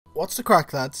What's the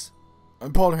crack, lads?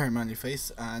 I'm Paul here, man, your face,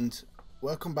 and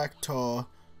welcome back to,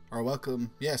 or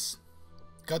welcome, yes,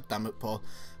 god damn it, Paul,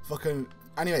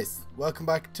 anyways, welcome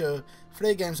back to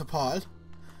Free Games with Paul,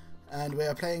 and we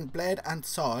are playing Blade and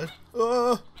Soul.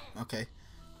 Oh, okay,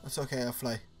 that's okay, I'll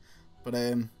fly, but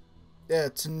yeah,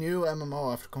 it's a new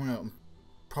MMO after coming out, and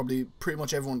probably pretty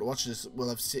much everyone that watches this will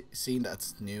have seen that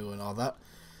it's new and all that.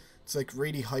 It's like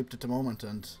really hyped at the moment,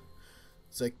 and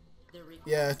it's like,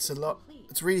 yeah,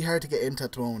 it's really hard to get into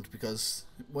at the moment, because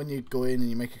when you go in and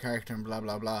you make a character and blah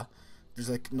blah blah, there's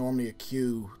like normally a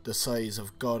queue the size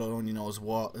of God only knows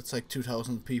what. It's like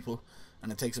 2,000 people,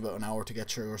 and it takes about an hour to get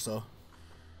through or so.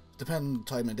 Depending on the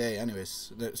time of day,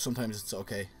 anyways. Sometimes it's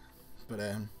okay, but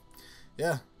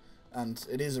yeah, and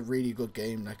it is a really good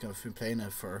game. Like, I've been playing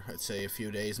it for, I'd say, a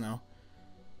few days now,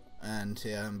 and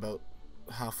yeah, I'm about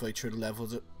halfway through the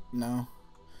levels now,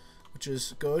 which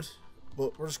is good.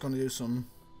 But we're just going to do some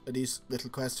of these little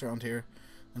quests around here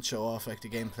and show off like the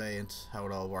gameplay and how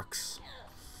it all works.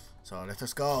 So let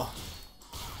us go.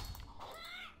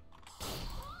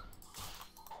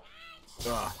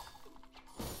 Ugh.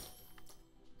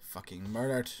 Fucking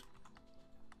murdered.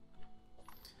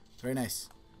 Very nice.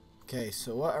 Okay,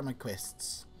 so what are my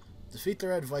quests? Defeat the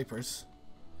red vipers,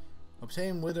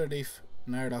 obtain witherleaf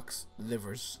nardox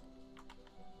livers,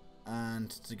 and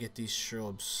to get these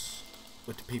shrubs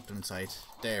with the people inside.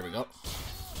 There we go.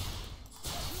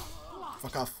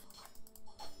 Fuck off.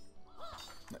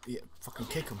 Yeah, fucking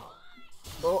kick him.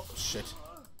 Oh shit.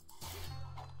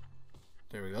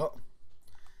 There we go.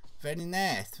 Very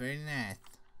nice, very nice.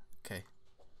 Okay.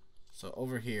 So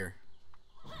over here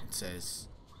it says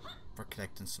we're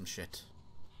collecting some shit.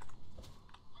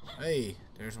 Hey,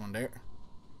 there's one there.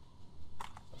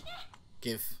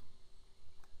 Give.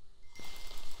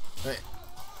 Hey.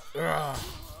 Ugh.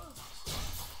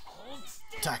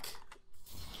 Attack.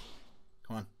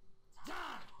 Come on.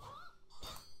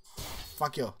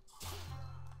 Fuck you.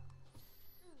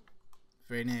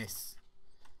 Very nice.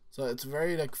 So it's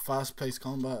very like fast paced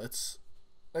combat. It's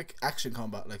like action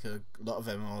combat, like a lot of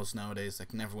MMOs nowadays, like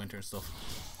Neverwinter and stuff.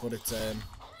 But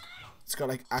it's got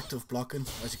like active blocking,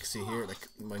 as you can see here. Like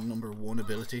my #1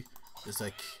 ability is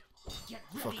like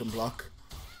fucking block.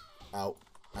 Ow.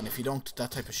 And if you don't,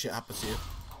 that type of shit happens to you.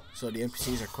 So the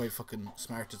NPCs are quite fucking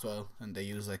smart as well, and they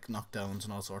use like knockdowns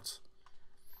and all sorts,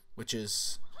 which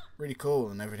is really cool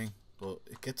and everything, but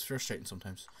it gets frustrating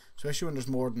sometimes, especially when there's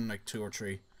more than like 2 or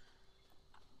 3,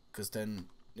 because then,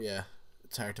 yeah,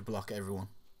 it's hard to block everyone.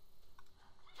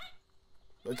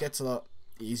 But it gets a lot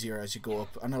easier as you go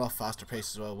up, and a lot faster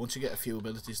pace as well. Once you get a few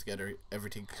abilities together,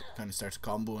 everything kind of starts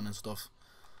comboing and stuff,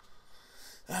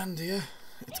 and yeah,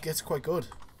 it gets quite good.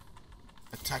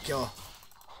 Attack y'all.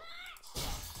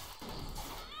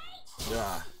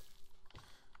 Yeah.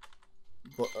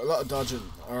 But a lot of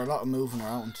dodging, or a lot of moving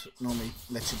around, normally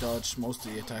lets you dodge most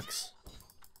of the attacks.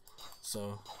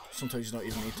 So sometimes you don't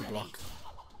even need to block.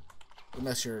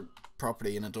 Unless you're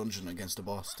properly in a dungeon against a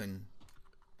boss, then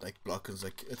like blocking is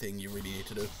like a thing you really need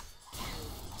to do.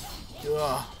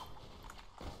 Yeah.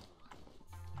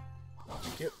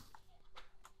 Thank you.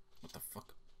 What the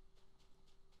fuck?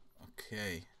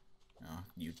 Okay. Oh,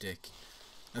 you dick.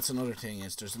 That's another thing,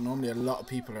 is there's normally a lot of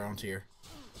people around here,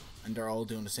 and they're all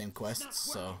doing the same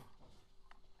quests, so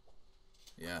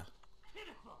yeah,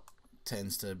 it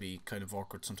tends to be kind of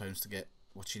awkward sometimes to get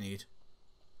what you need,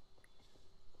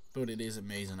 but it is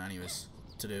amazing anyways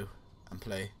to do and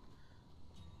play,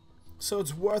 so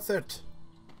it's worth it.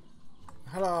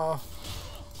 Hello.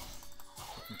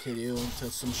 I can kill you until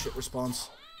some shit respawns.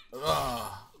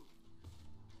 Ugh.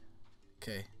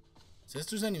 Okay, it says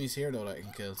there's enemies here though that I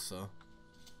can kill, so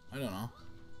I don't know.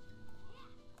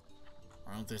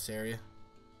 Around this area.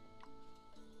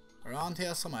 Around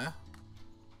here somewhere.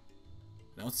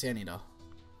 I don't see any though.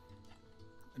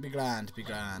 It'd be grand, be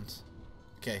grand.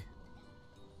 Okay.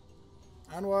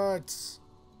 Onwards!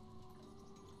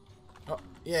 Oh,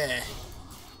 yeah.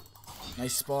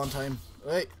 Nice spawn time.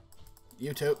 Wait.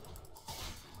 You too.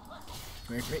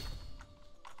 Come here to me.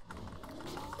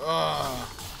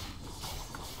 Oh.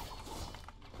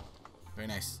 Very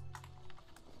nice.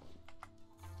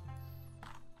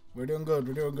 We're doing good,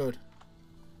 we're doing good.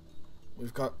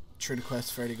 We've got through the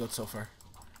quest fairly good so far.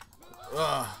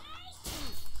 Ugh.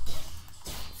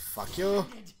 Fuck you.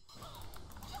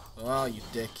 Oh, you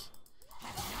dick.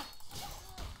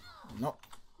 No.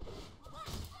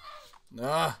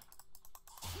 Ah.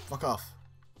 Fuck off.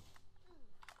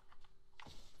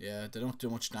 Yeah, they don't do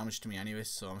much damage to me anyway,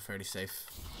 so I'm fairly safe.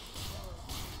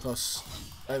 Plus,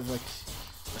 I have like,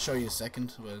 I'll show you in a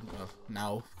second. Well,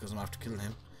 now, because I'm after killing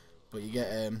him. But you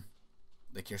get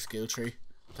like your skill tree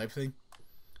type thing,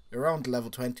 around level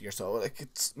 20 or so. Like,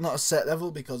 it's not a set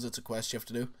level because it's a quest you have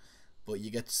to do, but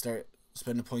you get to start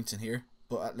spending points in here.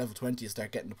 But at level 20 you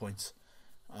start getting the points,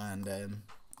 and you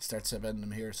start spending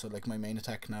them here. So like my main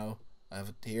attack now, I have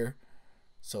it here,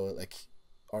 so like,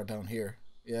 or down here.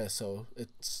 Yeah, so it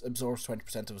absorbs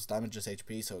 20% of its damage as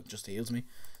HP, so it just heals me.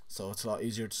 So it's a lot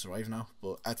easier to survive now.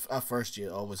 But at first you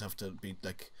always have to be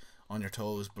like on your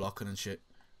toes, blocking and shit,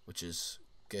 which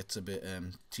gets a bit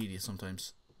tedious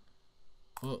sometimes.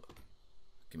 But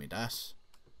give me that.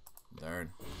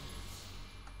 Learn.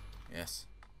 Yes.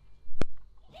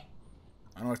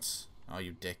 I know it's. Oh,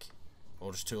 you dick.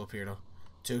 Oh, there's 2 up here though.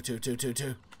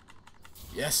 Two.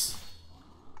 Yes.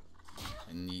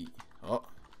 And oh,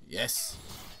 yes.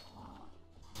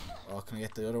 Oh, can I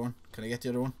get the other one? Can I get the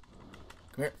other one?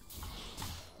 Come here.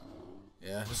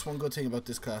 Yeah, just one good thing about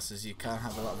this class is you can't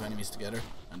have a lot of enemies together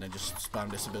and then just spam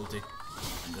this ability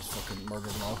and just fucking murder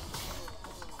them all.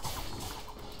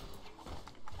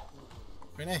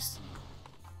 Very nice.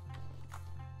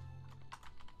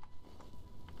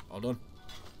 All done.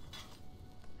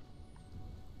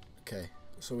 Okay,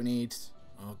 so we need,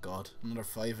 oh god, another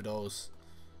 5 of those,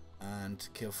 and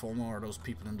kill 4 more of those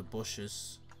people in the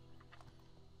bushes,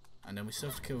 and then we still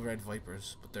have to kill red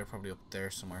vipers, but they're probably up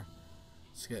there somewhere.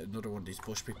 Let's get another one of these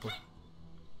bush people.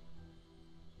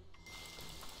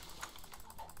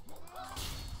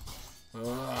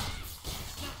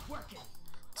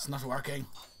 It's not working.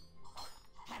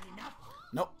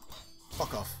 Nope.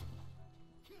 Fuck off.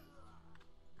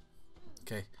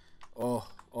 Okay. Oh,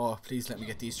 please let me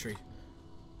get these 3.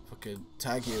 Fucking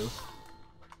tag you.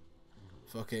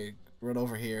 Fucking run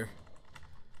over here.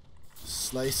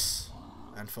 Slice.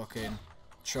 And fucking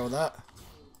throw that.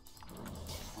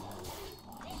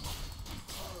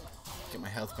 Get my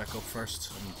health back up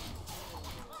first.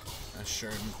 I'm sure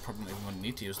I'm probably not even going to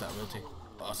need to use that ability.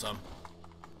 Awesome.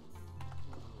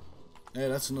 Yeah,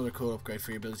 that's another cool upgrade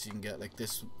for your ability you can get. Like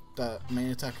this, that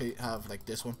main attack I have, like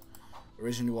this one,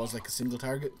 originally was like a single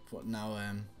target, but now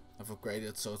I've upgraded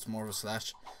it so it's more of a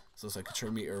slash. So it's like a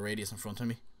 3 meter radius in front of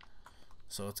me.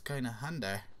 So it's kind of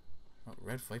handy. Oh,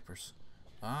 red vipers.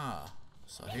 Ah,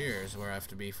 so here's where I have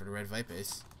to be for the red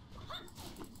vipers.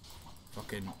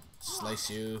 Fucking slice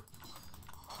you.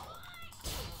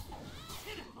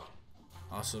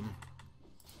 Awesome.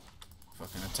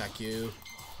 Fucking attack you.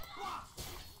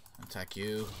 Attack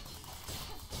you.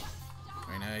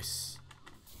 Very nice.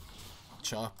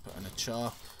 Chop and a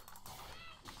chop.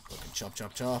 Fucking chop,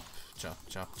 chop, chop. Chop,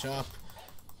 chop, chop.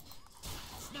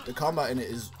 The combat in it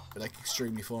is like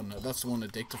extremely fun. That's the one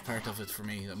addictive part of it for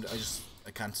me.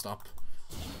 I can't stop.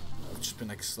 I've just been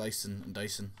like slicing and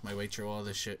dicing my way through all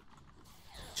this shit.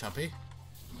 Choppy.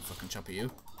 Fucking choppy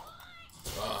you.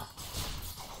 Ugh.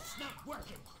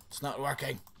 It's not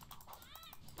working.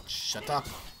 Shut up.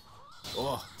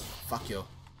 Oh, fuck you.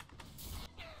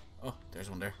 Oh, there's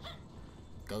one there.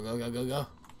 Go, go, go, go, go.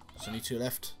 There's only 2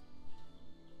 left.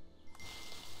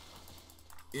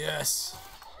 Yes.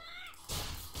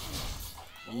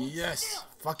 Yes.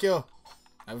 Fuck you.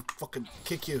 I'll fucking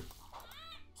kick you.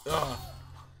 Ugh.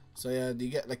 So yeah, you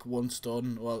get like 1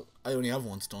 stun. Well, I only have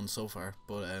 1 stun so far,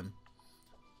 but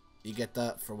you get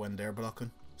that for when they're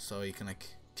blocking. So you can like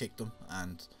kick them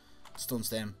and stuns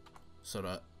them, so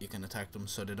that you can attack them,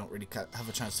 so they don't really have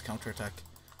a chance to counter attack.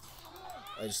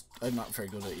 I'm not very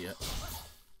good at it yet.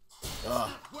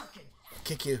 Ugh.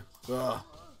 Kick you. Ugh.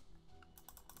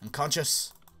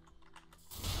 Unconscious.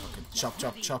 Fucking chop,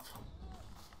 chop, chop.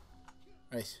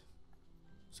 Right.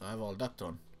 So I have all that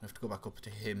done. I have to go back up to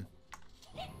him.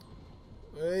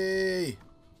 Hey.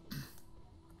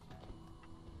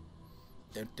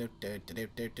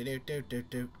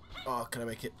 Oh, can I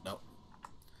make it? No.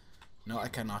 No, I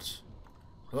cannot.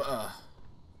 Go,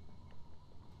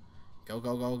 go,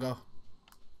 go, go.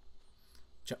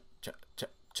 Cha, cha, cha,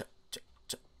 cha, cha,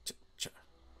 cha, cha, cha.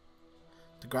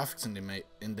 The graphics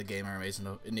in the game are amazing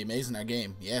though. In the amazing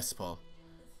game, yes, Paul.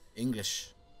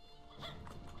 English.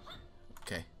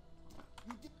 Okay.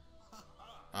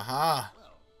 Aha!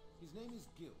 His name is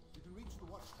Gil. You can reach the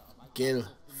watchtower by Gil.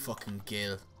 Fucking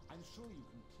Gil. I'm sure you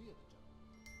can clear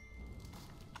the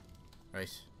jump.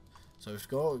 Right. So we have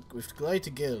to go to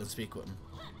Gil and speak with him.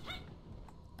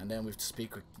 And then we have to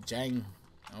speak with Jang.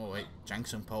 Oh wait, Jang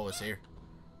Sung Po is here.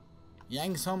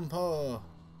 Yang Sung Po.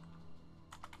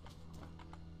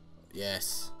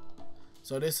 Yes.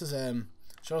 So this is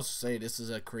should also say this is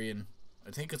a Korean,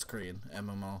 I think it's Korean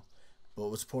MMO, but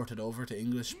it was ported over to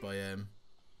English by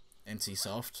NC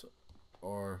Soft,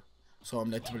 or so I'm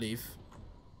led to believe.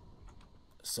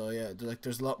 So yeah,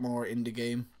 there's a lot more in the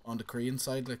game on the Korean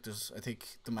side. Like I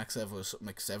think the max level is something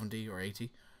like 70 or 80,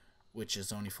 which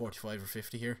is only 45 or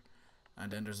 50 here.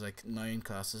 And then there's like 9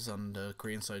 classes on the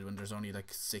Korean side when there's only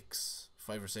like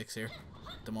 5 or 6 here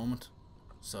at the moment.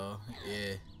 So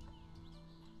yeah.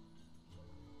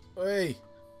 Hey.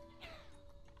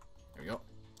 There we go.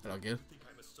 Hello, Gil. Think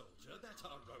I'm a soldier? That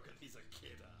Rogan, he's a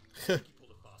kidder. I think he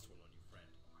pulled a fast one on you, friend.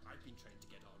 I've been trained to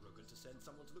get Rogan to send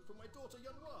someone to look for my daughter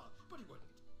Yanhua, but he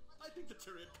wouldn't. I think the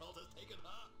Tyrian cult has taken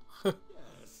her.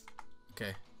 Yes.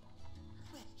 Okay.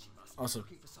 She must be Awesome.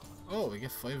 looking for someone. Oh, we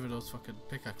get 5 of those fucking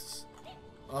pickaxes.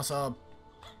 Awesome.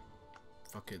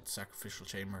 Fucking sacrificial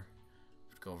chamber.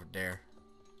 Go over there.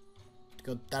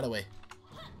 Go that away.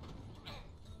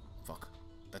 Fuck.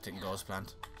 That didn't go as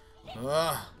planned.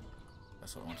 Ah,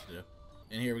 that's what I wanted to do.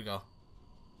 And here we go.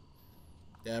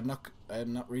 Yeah,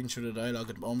 I'm not reading through the dialogue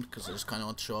at the moment because I just kind of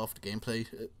want to show off the gameplay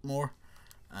more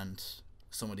and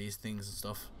some of these things and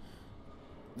stuff.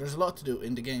 There's a lot to do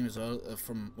in the game as well,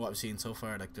 from what I've seen so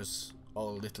far. Like, there's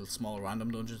all little small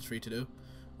random dungeons for you to do,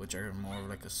 which are more of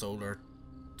like a solo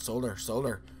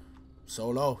or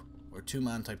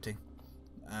 2-man type thing.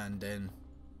 And then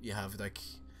you have like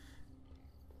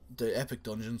the epic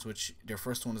dungeons, which their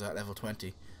first one is at level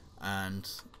 20, and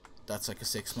that's like a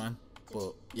 6-man,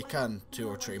 but you can 2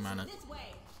 or 3-man it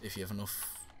if you have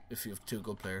enough, if you have 2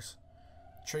 good players.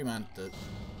 3-man the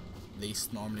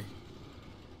least normally.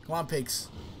 Come on, pigs.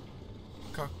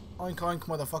 Oink oink,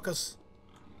 motherfuckers.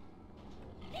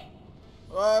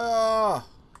 Ah!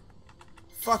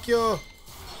 Fuck you!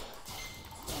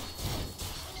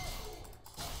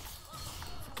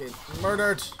 Fucking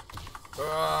murdered!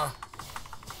 Ah!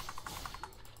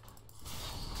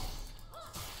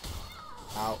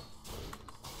 Ow.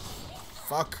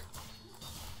 Fuck.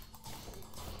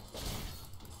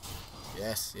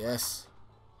 Yes, yes.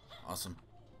 Awesome.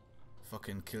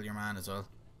 Fucking kill your man as well.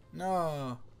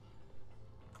 No.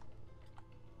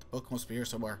 The book must be here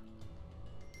somewhere.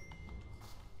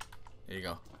 There you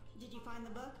go. Did you find the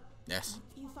book? Yes.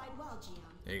 You fight well, Jian.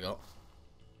 There you go.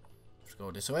 Let's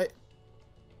go this way.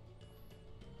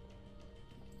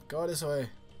 Go this way.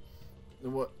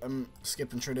 I'm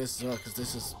skipping through this as well because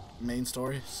this is main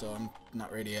story, so I'm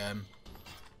not really I'm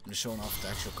just showing off the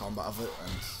actual combat of it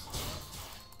and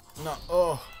not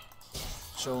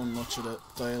showing much of the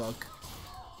dialogue.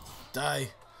 Die.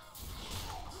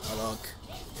 Dialogue.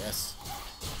 Yes.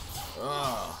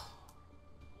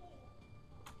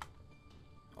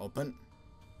 Open.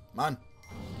 Man.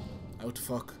 Out the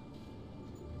fuck.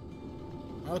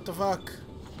 Out the fuck.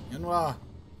 Yanhua.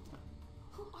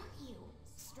 Who are you?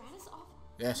 Stratus off?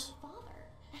 Yes. My father.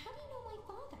 How do you know my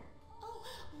father? Oh,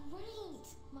 right.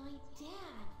 My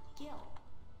dad, Gil.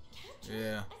 Captured?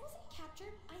 Yeah. I wasn't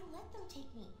captured. I let them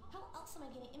take me. How else am I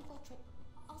going to infiltrate?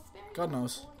 I'll spare you. God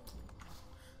knows.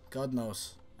 God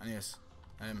knows. Anyways,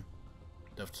 do I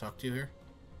have to talk to you here?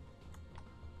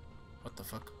 What the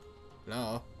fuck?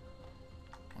 Hello?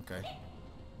 Okay.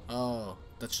 Oh,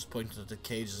 that's just pointing to the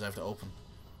cages I have to open.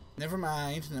 Never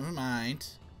mind, never mind.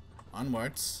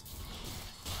 Onwards.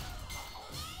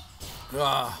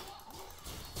 Ah.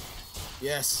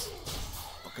 Yes.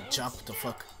 Fucking chop, the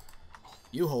fuck.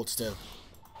 You hold still.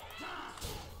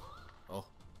 Oh,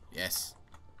 yes.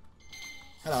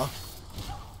 Hello.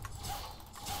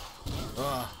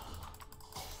 Ah.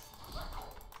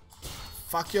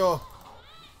 Fuck you.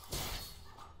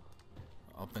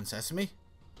 Open sesame.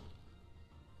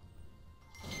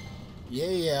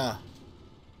 Yeah.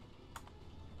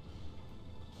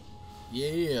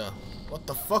 Yeah. What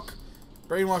the fuck?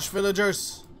 Brainwash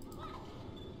villagers.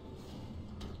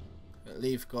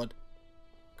 Leave, God.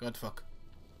 God, fuck.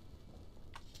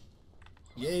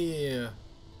 Yeah.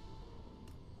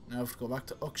 Now I have to go back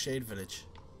to Oakshade village.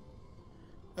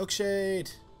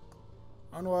 Oakshade.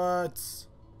 Onwards.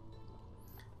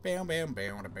 Bam, bam,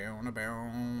 bam, bam,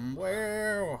 bam.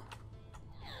 Wow.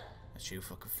 That's you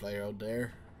fucking fly out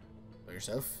there by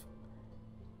yourself.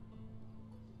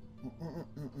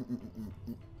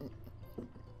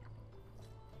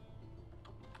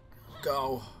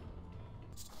 Go.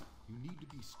 You need to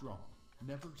be strong.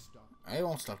 Never stop. I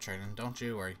won't stop training, don't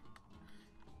you worry.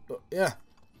 But yeah,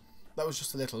 that was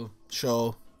just a little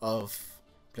show of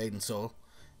Blade and Soul.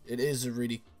 It is a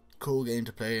really cool game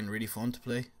to play and really fun to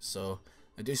play, so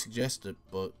I do suggest it,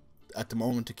 but at the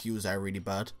moment the queues are really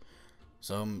bad.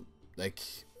 So they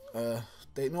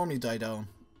normally die down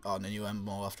on a new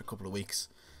MMO after a couple of weeks.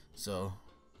 So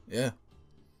yeah,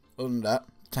 other than that,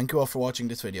 thank you all for watching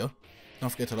this video. Don't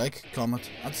forget to like, comment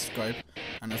and subscribe,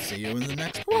 and I'll see you in the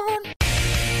next one.